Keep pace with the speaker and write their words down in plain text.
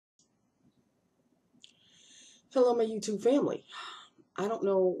Hello, my YouTube family. I don't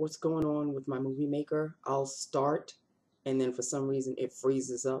know what's going on with my movie maker. I'll start, and then for some reason it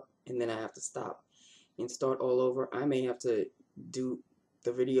freezes up, and then I have to stop and start all over. I may have to do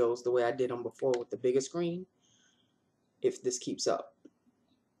the videos the way I did them before with the bigger screen if this keeps up.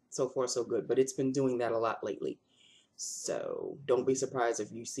 So far, so good, but it's been doing that a lot lately. So don't be surprised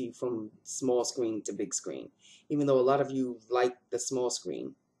if you see from small screen to big screen. Even though a lot of you like the small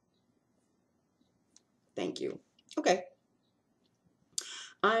screen. Thank you. Okay.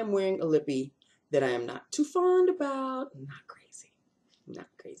 I'm wearing a lippy that I am not too fond about. Not crazy. Not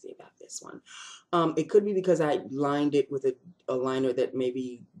crazy about this one. It could be because I lined it with a liner that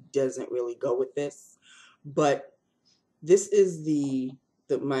maybe doesn't really go with this. But this is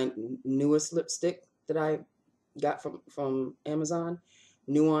my newest lipstick that I got from Amazon.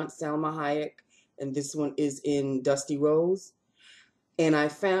 Nuance Salma Hayek. And this one is in Dusty Rose. And I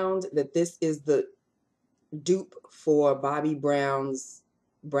found that this is the dupe for Bobbi Brown's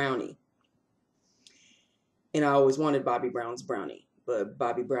brownie. And I always wanted Bobbi Brown's brownie, but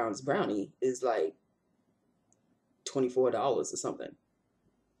Bobbi Brown's brownie is like $24 or something.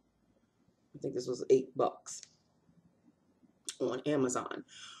 I think this was $8 on Amazon.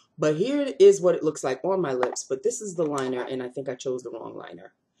 But here is what it looks like on my lips. But this is the liner, and I think I chose the wrong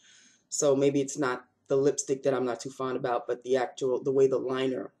liner. So maybe it's not the lipstick that I'm not too fond about, but the way the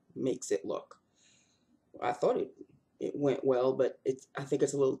liner makes it look. I thought it went well, but I think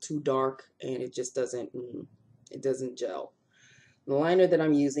it's a little too dark, and it just doesn't gel. The liner that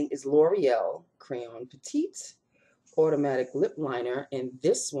I'm using is L'Oreal Crayon Petite Automatic Lip Liner, and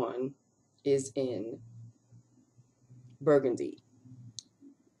this one is in Burgundy.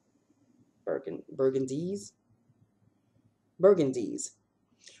 Burgundies? Burgundies.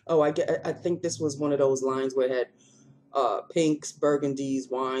 Oh, I think this was one of those lines where it had pinks,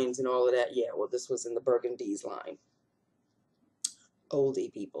 burgundies, wines, and all of that. Yeah, well, this was in the burgundies line.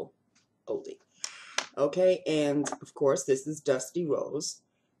 Oldie, people. Oldie. Okay, and of course, this is Dusty Rose.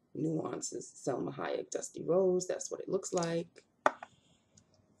 Nuances, Salma Hayek Dusty Rose. That's what it looks like.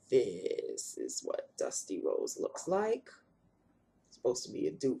 This is what Dusty Rose looks like. It's supposed to be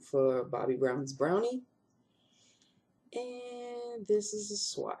a dupe for Bobbi Brown's brownie. And this is a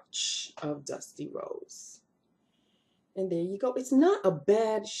swatch of Dusty Rose. And there you go. It's not a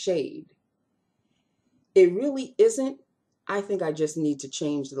bad shade. It really isn't. I think I just need to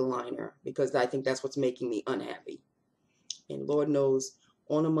change the liner because I think that's what's making me unhappy. And Lord knows,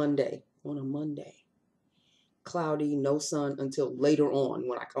 on a Monday, cloudy, no sun until later on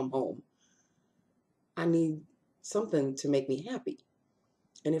when I come home, I need something to make me happy.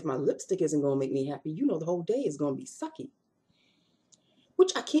 And if my lipstick isn't going to make me happy, you know the whole day is going to be sucky.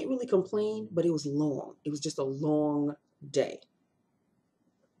 Which I can't really complain, but it was long. It was just a long day.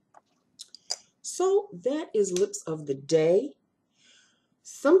 So that is lips of the day.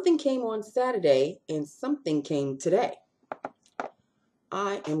 Something came on Saturday and something came today.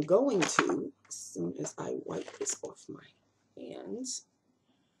 I am going to, as soon as I wipe this off my hands,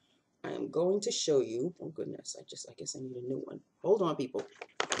 I am going to show you. Oh goodness, I guess I need a new one. Hold on, people.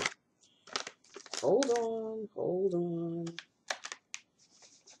 Hold on.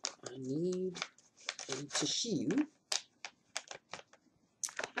 I need a tissue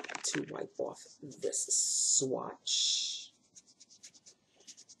to wipe off this swatch.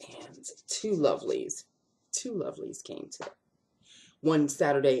 And two lovelies came today. One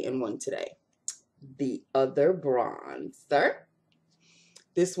Saturday and one today. The other bronzer.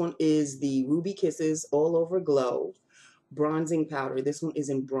 This one is the Ruby Kisses All Over Glow bronzing powder. This one is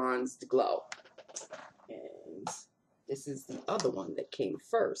in Bronzed Glow. And this is the other one that came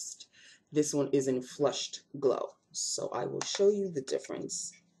first. This one is in Flushed Glow. So I will show you the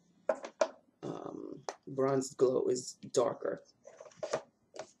difference. Bronzed Glow is darker.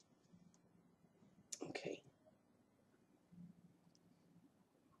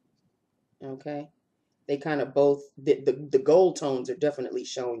 Okay. They kind of both, the gold tones are definitely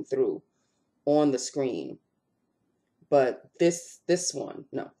showing through on the screen. But this one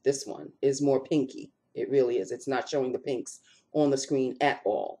is more pinky. It really is. It's not showing the pinks on the screen at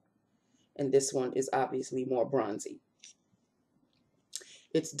all. And this one is obviously more bronzy.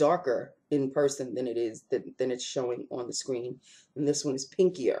 It's darker in person than it's showing on the screen. And this one is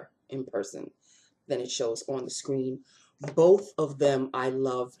pinkier in person than it shows on the screen. Both of them I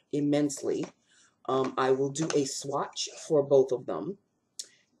love immensely. I will do a swatch for both of them.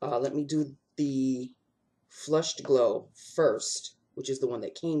 Let me do the Flushed Glow first, which is the one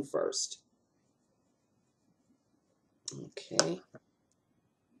that came first. Okay.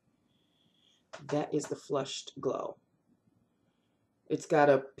 That is the Flushed Glow. It's got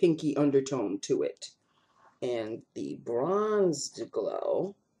a pinky undertone to it. And the Bronzed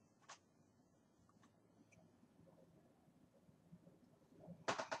Glow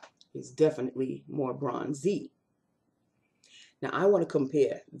is definitely more bronzy. Now I want to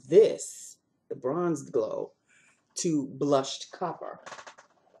compare this, the Bronzed Glow, to Blushed Copper.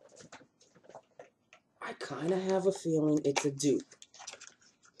 I kind of have a feeling it's a dupe,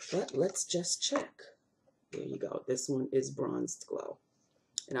 but let's just check. There you go. This one is Bronzed Glow.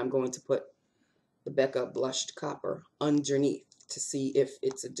 And I'm going to put the Becca Blushed Copper underneath to see if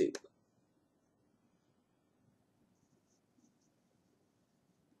it's a dupe.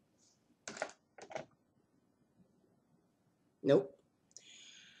 Nope.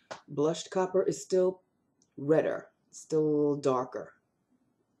 Blushed Copper is still redder, still a little darker.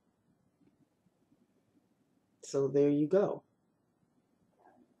 So there you go.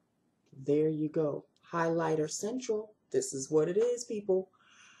 There you go. Highlighter Central. This is what it is, people.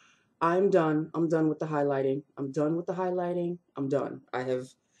 I'm done. I'm done with the highlighting. I'm done with the highlighting. I'm done.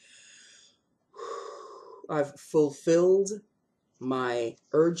 I've fulfilled my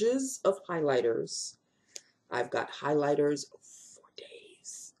urges of highlighters. I've got highlighters for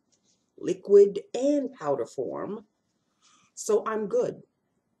days, liquid and powder form. So I'm good.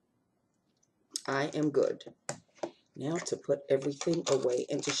 I am good. Now to put everything away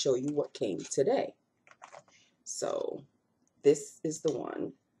and to show you what came today. So this is the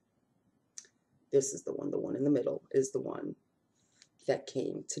one. This is the one in the middle is the one that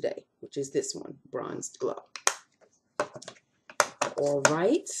came today, which is this one, Bronzed Glow. All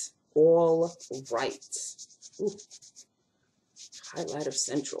right. All right. Ooh. Highlighter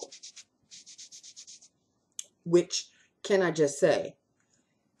Central. Which, can I just say,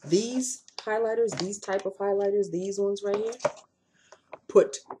 these highlighters, these type of highlighters, these ones right here,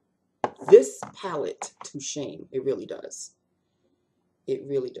 put this palette to shame. It really does. It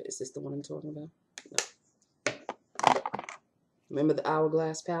really does. Is this the one I'm talking about? No. Remember the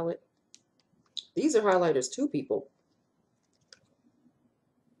Hourglass palette? These are highlighters too, people.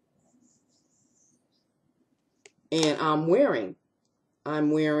 And I'm wearing,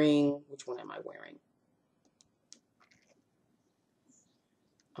 which one am I wearing?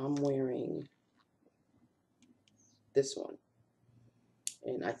 I'm wearing this one.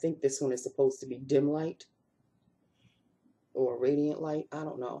 And I think this one is supposed to be dim light or radiant light. I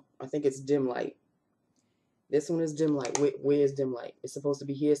don't know. I think it's dim light. This one is dim light. Where is dim light? It's supposed to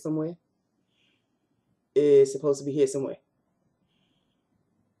be here somewhere. It's supposed to be here somewhere.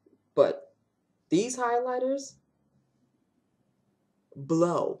 But these highlighters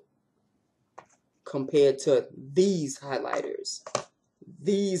blow compared to these highlighters.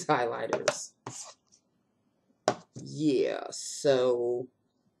 These highlighters. Yeah, so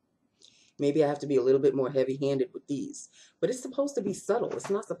maybe I have to be a little bit more heavy-handed with these. But it's supposed to be subtle. It's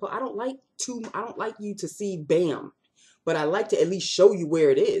not supposed, I don't like you to see bam. But I like to at least show you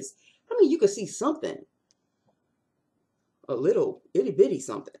where it is. I mean, you can see something. A little itty-bitty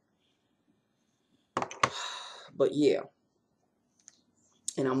something. But yeah.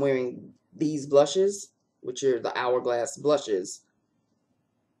 And I'm wearing these blushes, which are the Hourglass blushes.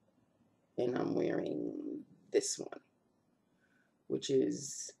 And I'm wearing this one, which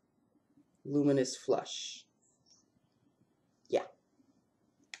is Luminous Flush. Yeah.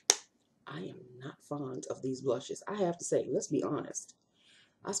 I am not fond of these blushes. I have to say, let's be honest.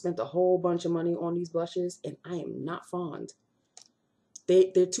 I spent a whole bunch of money on these blushes, and I am not fond.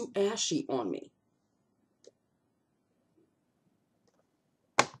 They're too ashy on me.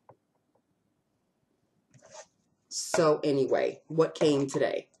 So anyway, what came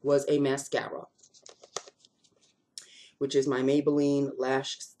today was a mascara, which is my Maybelline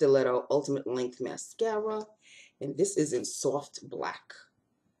Lash Stiletto Ultimate Length Mascara. And this is in soft black.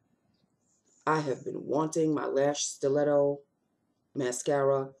 I have been wanting my Lash Stiletto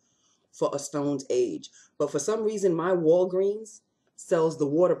mascara for a stone's age. But for some reason, my Walgreens sells the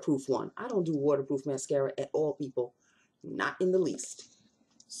waterproof one. I don't do waterproof mascara at all, people. Not in the least.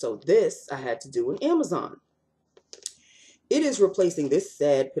 So this I had to do on Amazon. It is replacing this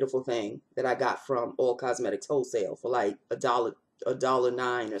sad, pitiful thing that I got from All Cosmetics Wholesale for like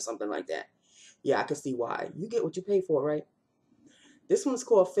 $1.09 or something like that. Yeah, I can see why. You get what you pay for, right? This one's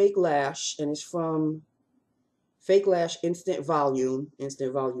called Fake Lash, and it's from Fake Lash Instant Volume.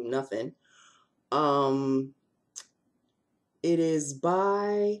 Instant Volume nothing. It is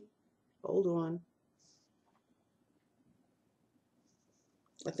by, hold on,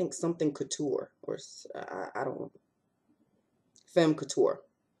 I think something Couture, or I don't know. Femme Couture.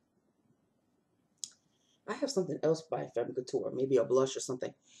 I have something else by Femme Couture, maybe a blush or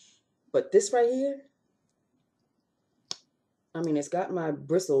something. But this right here, I mean, it's got my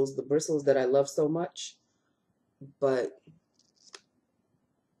bristles, the bristles that I love so much. but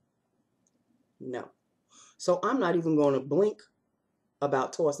no. So I'm not even going to blink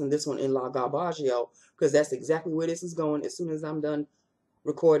about tossing this one in La Garbaggio, because that's exactly where this is going as soon as I'm done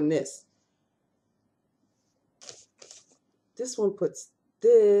recording this. This one puts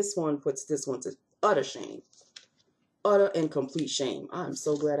this one to utter shame. Utter and complete shame. I'm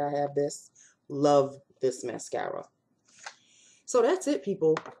so glad I have this. Love this mascara. So that's it,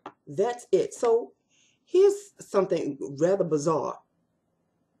 people. That's it. So here's something rather bizarre.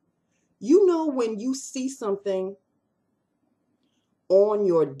 You know when you see something on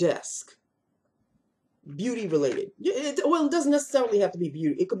your desk, beauty related. Well, it doesn't necessarily have to be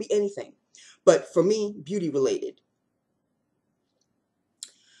beauty. It could be anything. But for me, beauty related.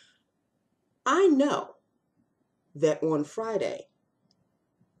 I know that on Friday,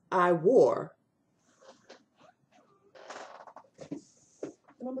 I wore,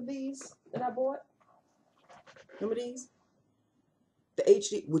 remember these that I bought? Remember these? The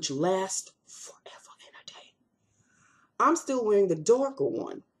HD, which last forever and a day. I'm still wearing the darker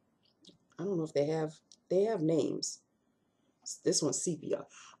one. I don't know if they have names. This one's sepia.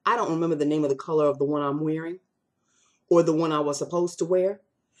 I don't remember the name of the color of the one I'm wearing, or the one I was supposed to wear.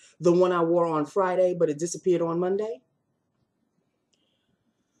 The one I wore on Friday, but it disappeared on Monday.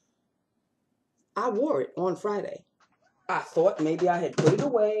 I wore it on Friday. I thought maybe I had put it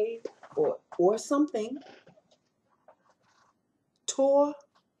away or something. Tore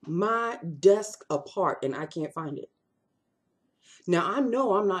my desk apart and I can't find it. Now I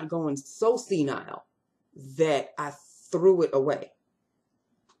know I'm not going so senile that I threw it away.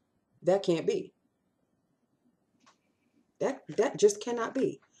 That can't be. That just cannot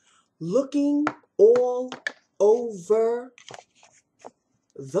be. Looking all over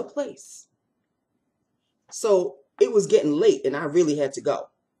the place. So it was getting late and I really had to go.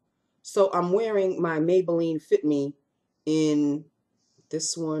 So I'm wearing my Maybelline Fit Me in,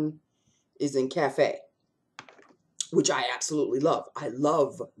 this one is in Cafe, which I absolutely love. I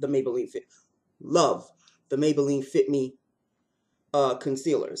love the Maybelline Fit Me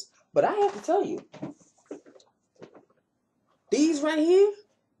concealers. But I have to tell you, these right here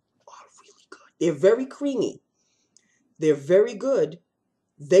are really good. They're very creamy. They're very good.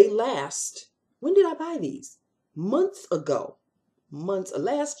 They last. When did I buy these? Months ago.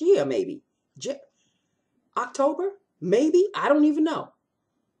 Last year maybe. October? Maybe? I don't even know.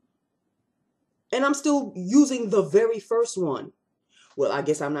 And I'm still using the very first one. Well, I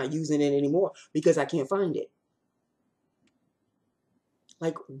guess I'm not using it anymore because I can't find it.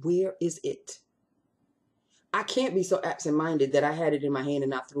 Like, where is it? I can't be so absent-minded that I had it in my hand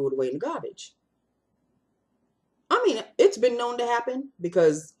and I threw it away in the garbage. I mean, it's been known to happen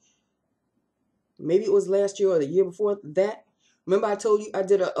because maybe it was last year or the year before that. Remember I told you I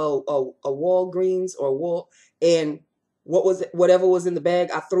did a Walgreens or and whatever was in the bag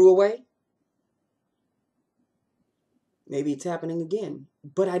I threw away? Maybe it's happening again.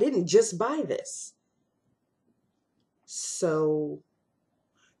 But I didn't just buy this. So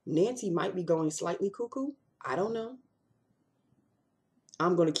Nancy might be going slightly cuckoo. I don't know.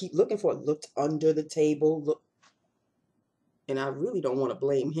 I'm going to keep looking for it. Looked under the table. Look. And I really don't want to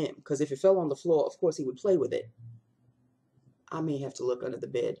blame him. Because if it fell on the floor, of course he would play with it. I may have to look under the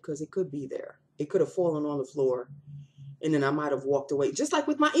bed because it could be there. It could have fallen on the floor. And then I might have walked away. Just like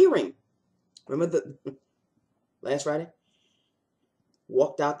with my earring. Remember the last Friday?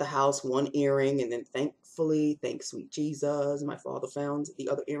 Walked out the house, one earring, and then thankfully, thank sweet Jesus, my father found the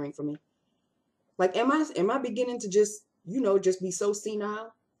other earring for me. Like, am I beginning to just, just be so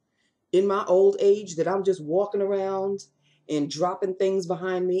senile in my old age that I'm just walking around and dropping things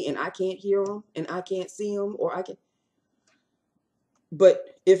behind me and I can't hear them and I can't see them or I can.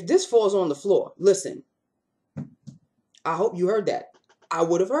 But if this falls on the floor, listen, I hope you heard that. I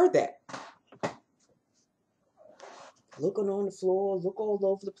would have heard that. Looking on the floor, look all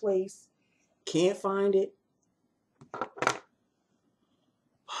over the place. Can't find it.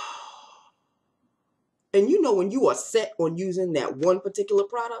 And when you are set on using that one particular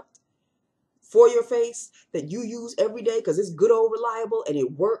product for your face that you use every day because it's good old reliable and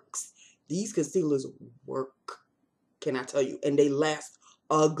it works, these concealers work, can I tell you? And they last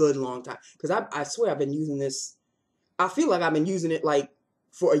a good long time. Because I swear I've been using this. I feel like I've been using it like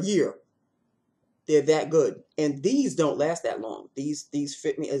for a year. They're that good. And these don't last that long. These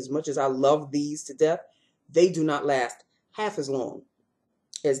Fit Me, as much as I love these to death, they do not last half as long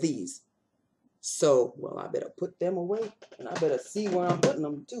as these. So, well, I better put them away. And I better see where I'm putting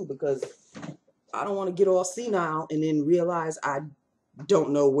them too, because I don't want to get all senile and then realize I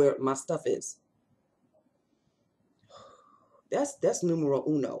don't know where my stuff is. That's numero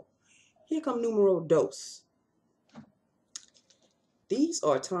uno. Here come numero dos. These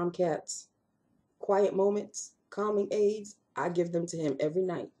are Tomcat's quiet moments, calming aids. I give them to him every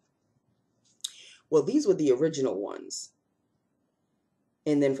night. Well, these were the original ones.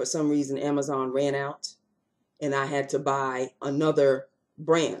 And then for some reason, Amazon ran out and I had to buy another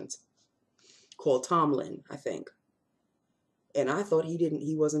brand called Tomlin, I think. And I thought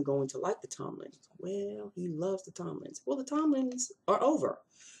he wasn't going to like the Tomlins. Well, he loves the Tomlins. Well, the Tomlins are over.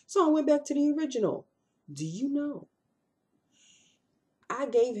 So I went back to the original. Do you know? I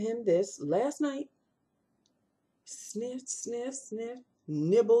gave him this last night. Sniff, sniff, sniff,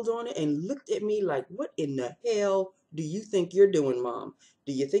 nibbled on it and looked at me like, what in the hell do you think you're doing, Mom?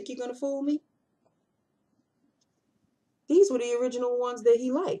 Do you think you're going to fool me? These were the original ones that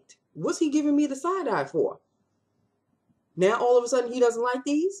he liked. What's he giving me the side eye for? Now all of a sudden he doesn't like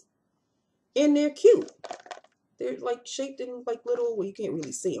these? And they're cute. They're like shaped in like little, well, you can't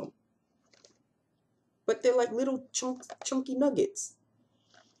really see them. But they're like little chunky nuggets.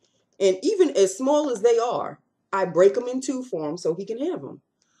 And even as small as they are, I break them in two for him so he can have them.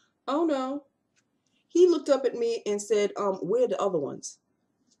 Oh no. He looked up at me and said, where are the other ones?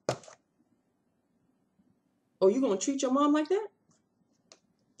 Oh, you gonna treat your mom like that?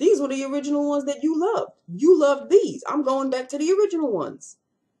 These were the original ones that you loved. You loved these. I'm going back to the original ones.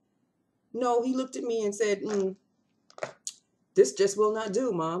 No, he looked at me and said, this just will not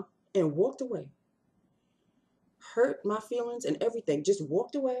do, Mom, and walked away. Hurt my feelings and everything. Just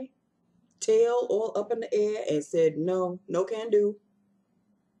walked away. Tail all up in the air and said, no, no can do.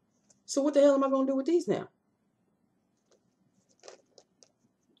 So what the hell am I going to do with these now?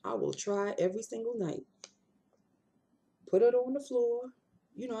 I will try every single night. Put it on the floor.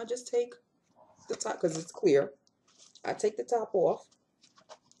 You know, I just take the top because it's clear. I take the top off.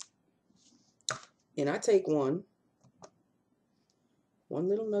 And I take one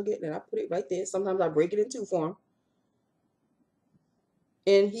little nugget and I put it right there. Sometimes I break it in two for him.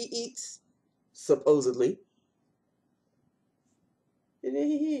 And he eats, supposedly. And then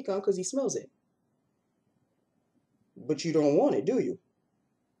here he comes because he smells it. But you don't want it, do you?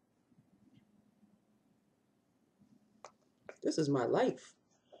 This is my life.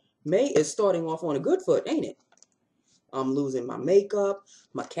 May is starting off on a good foot, ain't it? I'm losing my makeup.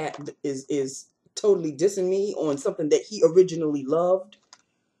 My cat is totally dissing me on something that he originally loved.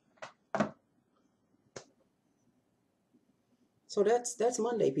 So that's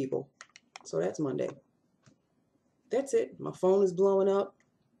Monday, people. So that's Monday. That's it. My phone is blowing up.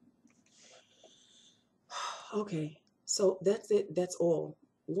 Okay. So that's it. That's all.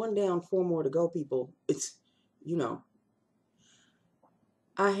 One down, four more to go, people. It's, you know.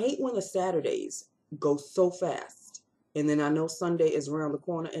 I hate when the Saturdays go so fast. And then I know Sunday is around the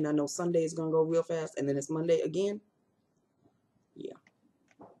corner. And I know Sunday is going to go real fast. And then it's Monday again. Yeah.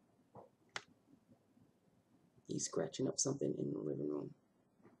 He's scratching up something in the living room.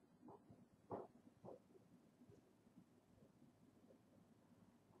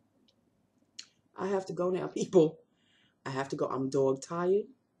 I have to go now, people. I have to go. I'm dog tired.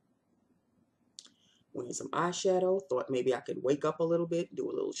 Wearing some eyeshadow. Thought maybe I could wake up a little bit,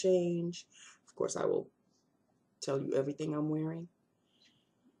 do a little change. Of course, I will tell you everything I'm wearing.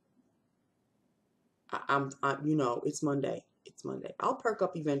 You know, it's Monday. It's Monday. I'll perk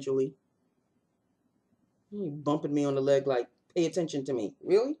up eventually. You bumping me on the leg like, pay attention to me.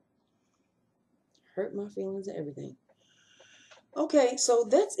 Really? Hurt my feelings and everything. Okay, so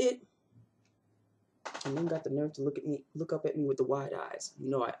that's it. And then got the nerve to look up at me with the wide eyes. You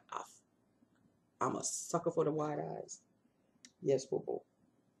know, I'm a sucker for the wide eyes. Yes, boo-boo.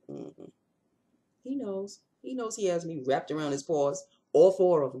 He knows. He knows he has me wrapped around his paws. All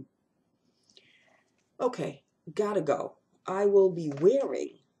four of them. Okay, gotta go. I will be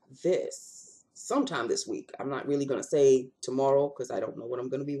wearing this sometime this week. I'm not really going to say tomorrow because I don't know what I'm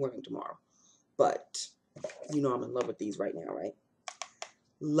going to be wearing tomorrow. But, you know I'm in love with these right now, right?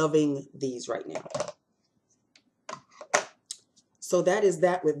 Loving these right now. So that is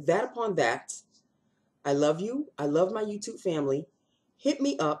that. With that upon that, I love you. I love my YouTube family. Hit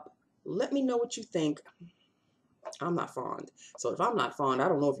me up. Let me know what you think. I'm not fond. So if I'm not fond, I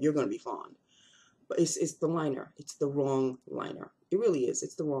don't know if you're going to be fond. But it's the liner. It's the wrong liner. It really is.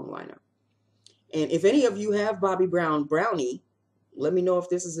 It's the wrong liner. And if any of you have Bobbi Brown Brownie, let me know if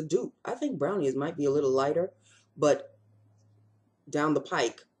this is a dupe. I think Brownie might be a little lighter, but down the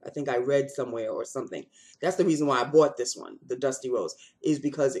pike, I think I read somewhere or something. That's the reason why I bought this one, the Dusty Rose, is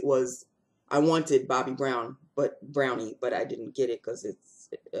because it was, I wanted Bobbi Brown, but Brownie, but I didn't get it because it's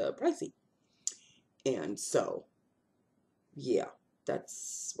pricey. And so, yeah,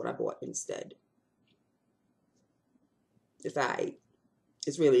 that's what I bought instead. It's aight.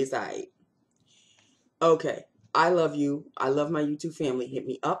 It's aight. Okay. I love you. I love my YouTube family. Hit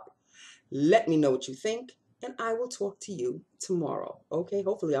me up. Let me know what you think. And I will talk to you tomorrow. Okay?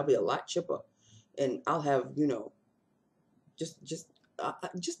 Hopefully I'll be a lot chipper. And I'll have, you know, just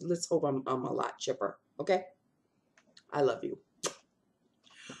let's hope I'm a lot chipper. Okay? I love you.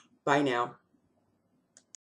 Bye now.